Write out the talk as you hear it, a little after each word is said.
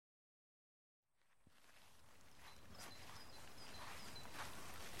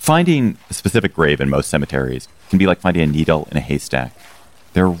Finding a specific grave in most cemeteries can be like finding a needle in a haystack.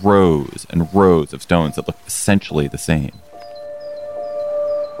 There are rows and rows of stones that look essentially the same.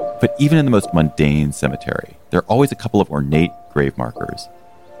 But even in the most mundane cemetery, there are always a couple of ornate grave markers,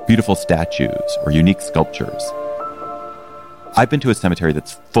 beautiful statues or unique sculptures. I've been to a cemetery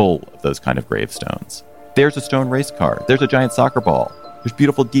that's full of those kind of gravestones. There's a stone race car. There's a giant soccer ball. There's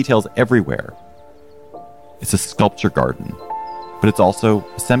beautiful details everywhere. It's a sculpture garden, but it's also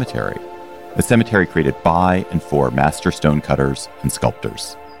a cemetery created by and for master stonecutters and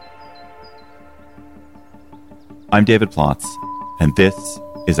sculptors. I'm David Plotz, and this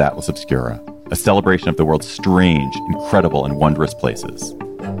is Atlas Obscura, a celebration of the world's strange, incredible, and wondrous places.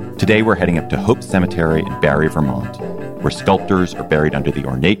 Today we're heading up to Hope Cemetery in Barre, Vermont, where sculptors are buried under the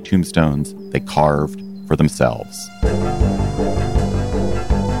ornate tombstones they carved for themselves.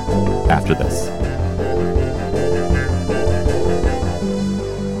 After this.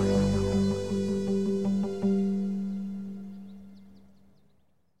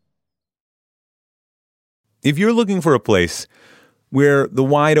 If you're looking for a place where the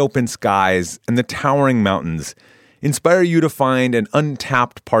wide open skies and the towering mountains inspire you to find an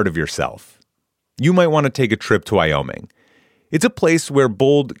untapped part of yourself, you might want to take a trip to Wyoming. It's a place where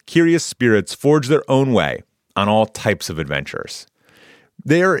bold, curious spirits forge their own way on all types of adventures.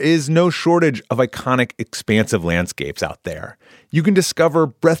 There is no shortage of iconic, expansive landscapes out there. You can discover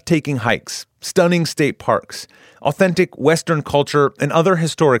breathtaking hikes, stunning state parks, authentic Western culture, and other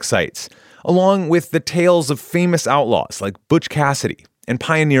historic sites, along with the tales of famous outlaws like Butch Cassidy and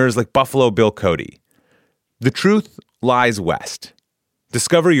pioneers like Buffalo Bill Cody. The truth lies west.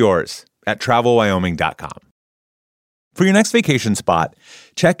 Discover yours at travelwyoming.com. For your next vacation spot,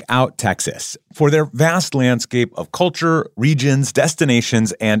 check out Texas for their vast landscape of culture, regions,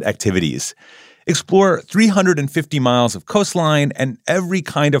 destinations, and activities. Explore 350 miles of coastline and every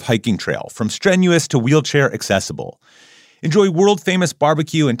kind of hiking trail, from strenuous to wheelchair accessible. Enjoy world-famous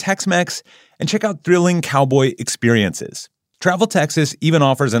barbecue and Tex-Mex, and check out thrilling cowboy experiences. Travel Texas even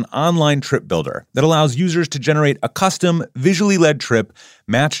offers an online trip builder that allows users to generate a custom, visually led trip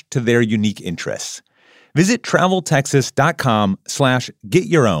matched to their unique interests. Visit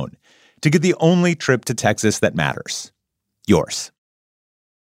traveltexas.com/getyourown to get the only trip to Texas that matters. Yours.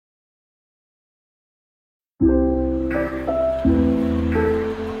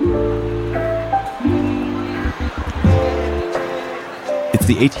 It's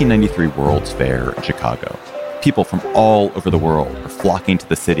the 1893 World's Fair in Chicago. People from all over the world are flocking to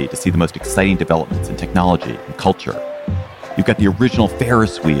the city to see the most exciting developments in technology and culture. You've got the original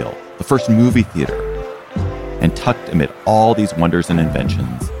Ferris wheel, the first movie theater. And tucked amid all these wonders and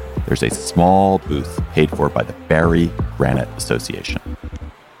inventions, there's a small booth paid for by the Barre Granite Association.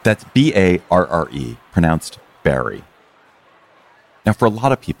 That's B-A-R-R-E, pronounced Barre. Now, for a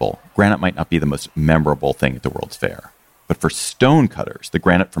lot of people, granite might not be the most memorable thing at the World's Fair. But for stonecutters, the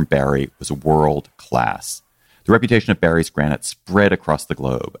granite from Barre was world class. The reputation of Barre's granite spread across the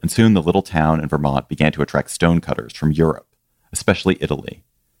globe, and soon the little town in Vermont began to attract stonecutters from Europe, especially Italy.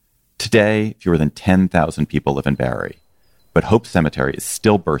 Today, fewer than 10,000 people live in Barre, but Hope Cemetery is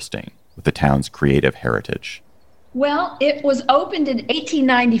still bursting with the town's creative heritage. Well, it was opened in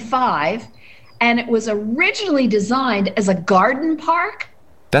 1895, and it was originally designed as a garden park.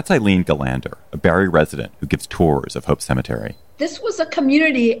 That's Eileen Galander, a Barre resident who gives tours of Hope Cemetery. This was a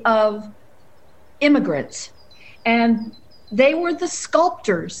community of immigrants, and they were the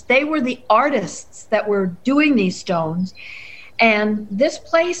sculptors. They were the artists that were doing these stones. And this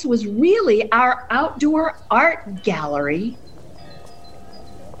place was really our outdoor art gallery.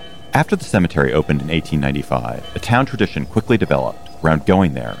 After the cemetery opened in 1895, a town tradition quickly developed around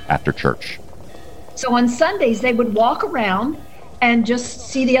going there after church. So on Sundays, they would walk around and just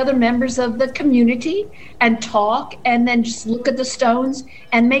see the other members of the community and talk, and then just look at the stones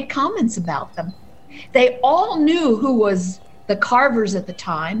and make comments about them. They all knew who was the carvers at the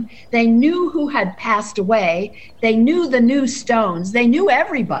time. They knew who had passed away. They knew the new stones. They knew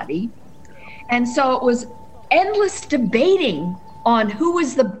everybody. And so it was endless debating on who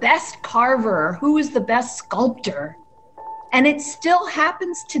was the best carver, who was the best sculptor. And it still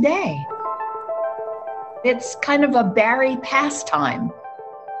happens today. It's kind of a Barre pastime.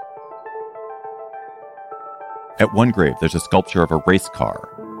 At one grave, there's a sculpture of a race car.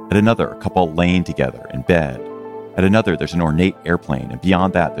 At another, a couple laying together in bed. At another, there's an ornate airplane. And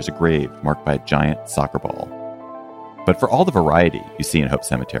beyond that, there's a grave marked by a giant soccer ball. But for all the variety you see in Hope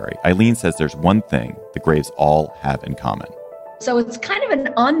Cemetery, Eileen says there's one thing the graves all have in common. So it's kind of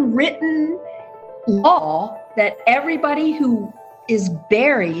an unwritten law that everybody who is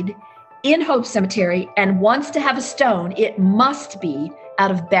buried in Hope Cemetery and wants to have a stone, it must be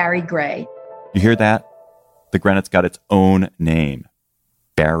out of Barry Gray. You hear that? The granite's got its own name,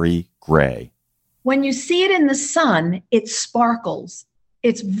 Barry Gray. When you see it in the sun, it sparkles.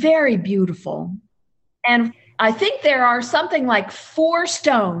 It's very beautiful. And I think there are something like 4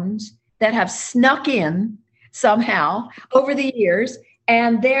 stones that have snuck in somehow over the years.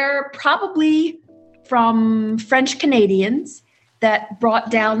 And they're probably from French Canadians that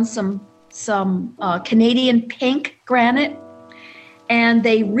brought down some Canadian pink granite. And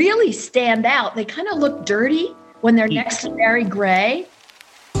they really stand out. They kind of look dirty when they're next to Barry Gray.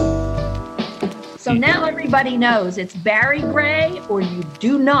 So now everybody knows it's Barry Gray, or you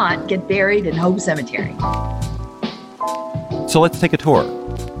do not get buried in Hope Cemetery. So let's take a tour.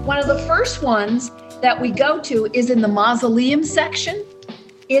 One of the first ones that we go to is in the mausoleum section.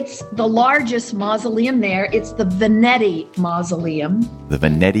 It's the largest mausoleum there. It's the Vanetti Mausoleum. The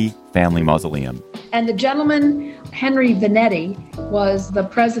Vanetti family mausoleum. And the gentleman, Henry Vanetti, was the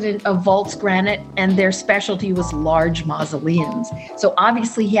president of Vaults Granite, and their specialty was large mausoleums. So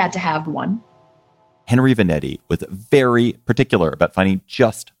obviously he had to have one. Henry Vanetti was very particular about finding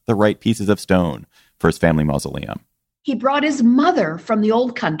just the right pieces of stone for his family mausoleum. He brought his mother from the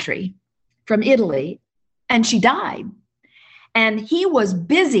old country, from Italy, and she died. And he was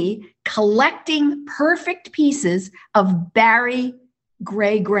busy collecting perfect pieces of Barry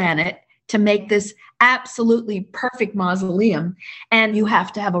Gray granite to make this absolutely perfect mausoleum. And you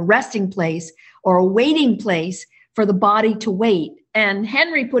have to have a resting place or a waiting place for the body to wait. And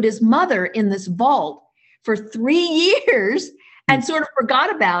Henry put his mother in this vault for 3 years and sort of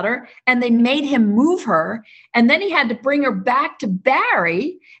forgot about her. And they made him move her. And then he had to bring her back to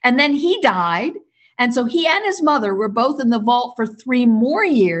Barry. And then he died. And so he and his mother were both in the vault for 3 more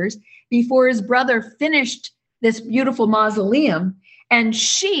years before his brother finished this beautiful mausoleum. And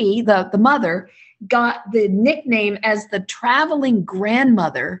she, the mother, got the nickname as the traveling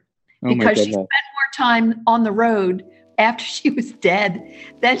grandmother because she spent more time on the road after she was dead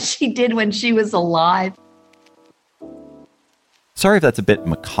than she did when she was alive. Sorry if that's a bit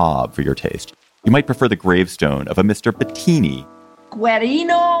macabre for your taste. You might prefer the gravestone of a Mr. Bettini.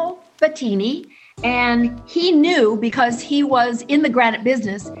 Guerino Bettini. And he knew, because he was in the granite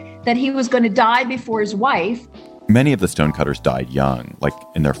business, that he was going to die before his wife. Many of the stonecutters died young, like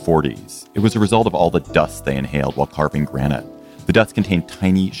in their 40s. It was a result of all the dust they inhaled while carving granite. The dust contained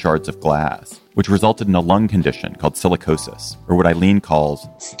tiny shards of glass, which resulted in a lung condition called silicosis, or what Eileen calls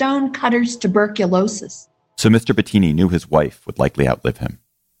stonecutter's tuberculosis. So Mr. Bettini knew his wife would likely outlive him.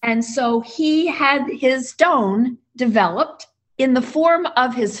 And so he had his stone developed in the form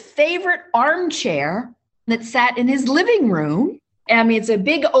of his favorite armchair that sat in his living room. I mean, it's a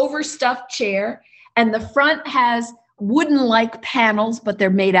big overstuffed chair, and the front has wooden-like panels, but they're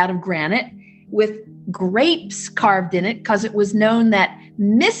made out of granite, with grapes carved in it, because it was known that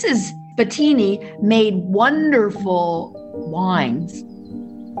Mrs. Bettini made wonderful wines.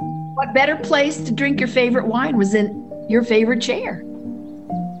 What better place to drink your favorite wine was in your favorite chair?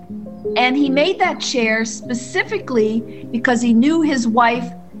 And he made that chair specifically because he knew his wife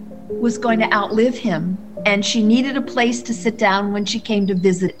was going to outlive him, and she needed a place to sit down when she came to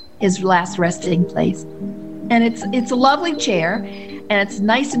visit his last resting place. And it's a lovely chair, and it's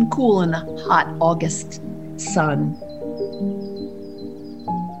nice and cool in the hot August sun.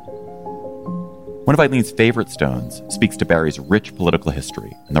 One of Eileen's favorite stones speaks to Barry's rich political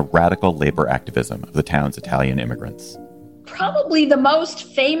history and the radical labor activism of the town's Italian immigrants. Probably the most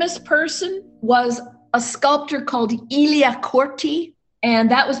famous person was a sculptor called Elia Corti, and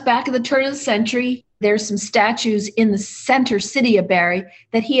that was back at the turn of the century. There's some statues in the center city of Barry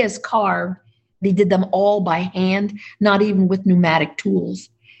that he has carved. He did them all by hand, not even with pneumatic tools.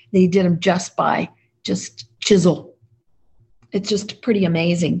 They did them just by chisel. It's just pretty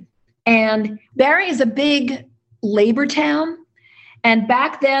amazing. And Barry is a big labor town. And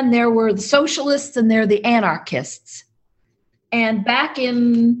back then there were the socialists and there were the anarchists. And back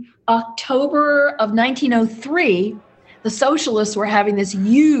in October of 1903, the socialists were having this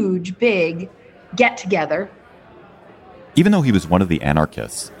huge, big get-together. Even though he was one of the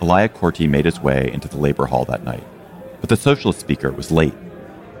anarchists, Elia Corti made his way into the labor hall that night. But the socialist speaker was late.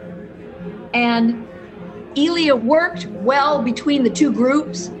 And Elia worked well between the two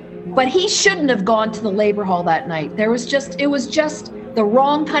groups, but he shouldn't have gone to the labor hall that night. It was just the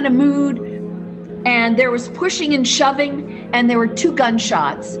wrong kind of mood. And there was pushing and shoving, and there were 2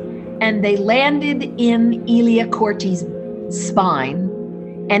 gunshots, and they landed in Elia Corti's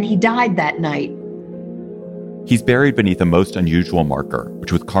spine, and he died that night. He's buried beneath a most unusual marker,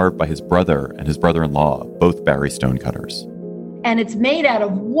 which was carved by his brother and his brother-in-law, both Barry stonecutters. And it's made out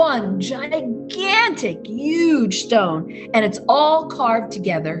of one gigantic, huge stone. And it's all carved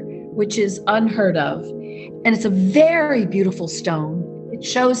together, which is unheard of. And it's a very beautiful stone. It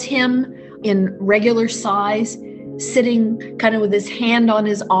shows him in regular size, sitting kind of with his hand on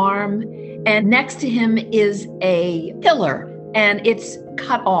his arm. And next to him is a pillar, and it's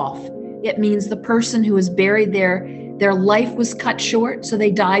cut off. It means the person who was buried there, their life was cut short, so they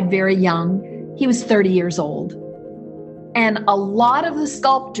died very young. He was 30 years old. And a lot of the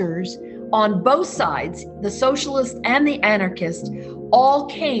sculptors on both sides, the socialist and the anarchist, all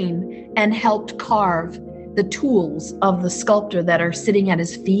came and helped carve the tools of the sculptor that are sitting at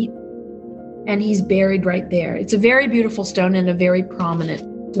his feet. And he's buried right there. It's a very beautiful stone in a very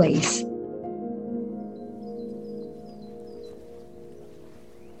prominent place.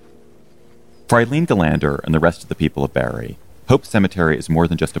 For Eileen Galander and the rest of the people of Barrie, Hope Cemetery is more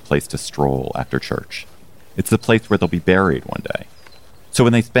than just a place to stroll after church. It's the place where they'll be buried one day. So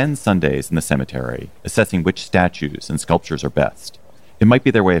when they spend Sundays in the cemetery, assessing which statues and sculptures are best, it might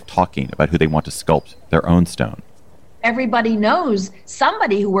be their way of talking about who they want to sculpt their own stone. Everybody knows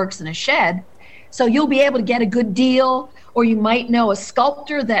somebody who works in a shed, so you'll be able to get a good deal, or you might know a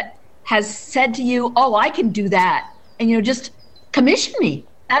sculptor that has said to you, oh, I can do that, and just commission me.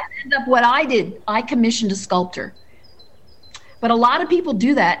 That ended up what I did. I commissioned a sculptor. But a lot of people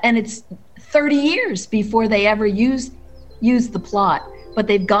do that, and it's 30 years before they ever use the plot. But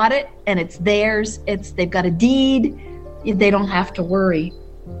they've got it, and it's theirs. They've got a deed. They don't have to worry.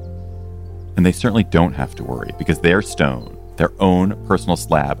 And they certainly don't have to worry, because their stone, their own personal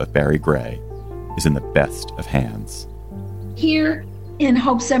slab of Barry Gray, is in the best of hands. Here in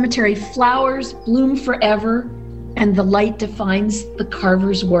Hope Cemetery, flowers bloom forever, and the light defines the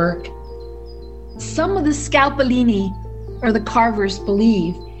carver's work. Some of the Scalpellini, or the carvers,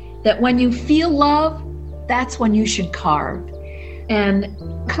 believe that when you feel love, that's when you should carve. And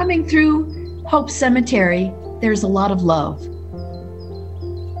coming through Hope Cemetery, there's a lot of love.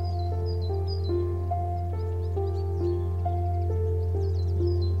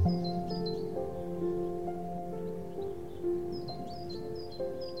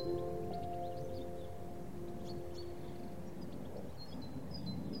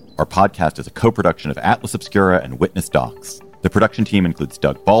 Our podcast is a co-production of Atlas Obscura and Witness Docs. The production team includes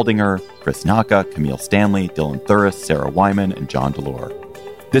Doug Baldinger, Chris Naka, Camille Stanley, Dylan Thuris, Sarah Wyman, and John Delore.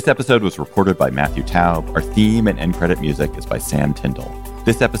 This episode was reported by Matthew Taub. Our theme and end credit music is by Sam Tyndall.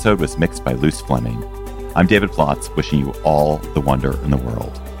 This episode was mixed by Luce Fleming. I'm David Plotz, wishing you all the wonder in the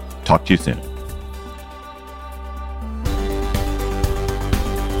world. Talk to you soon.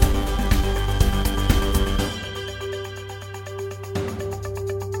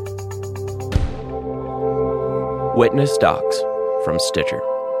 Witness Docs from Stitcher.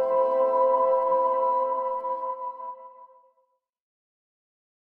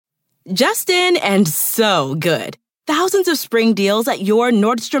 Just in and so good. Thousands of spring deals at your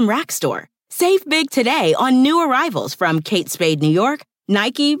Nordstrom Rack store. Save big today on new arrivals from Kate Spade New York,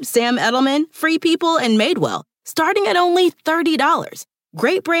 Nike, Sam Edelman, Free People, and Madewell, starting at only $30.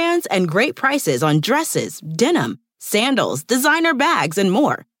 Great brands and great prices on dresses, denim, sandals, designer bags, and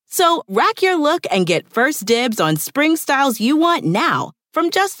more. So rack your look and get first dibs on spring styles you want now from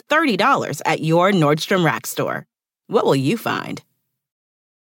just $30 at your Nordstrom Rack store. What will you find?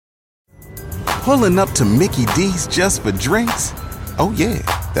 Pulling up to Mickey D's just for drinks? Oh yeah,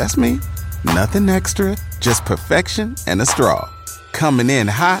 that's me. Nothing extra, just perfection and a straw. Coming in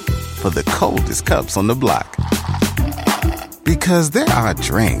hot for the coldest cups on the block. Because there are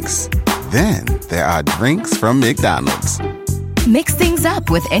drinks. Then there are drinks from McDonald's. Mix things up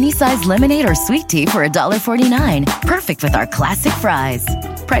with any size lemonade or sweet tea for $1.49. Perfect with our classic fries.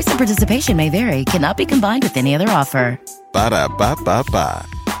 Price and participation may vary. Cannot be combined with any other offer. Ba-da-ba-ba-ba.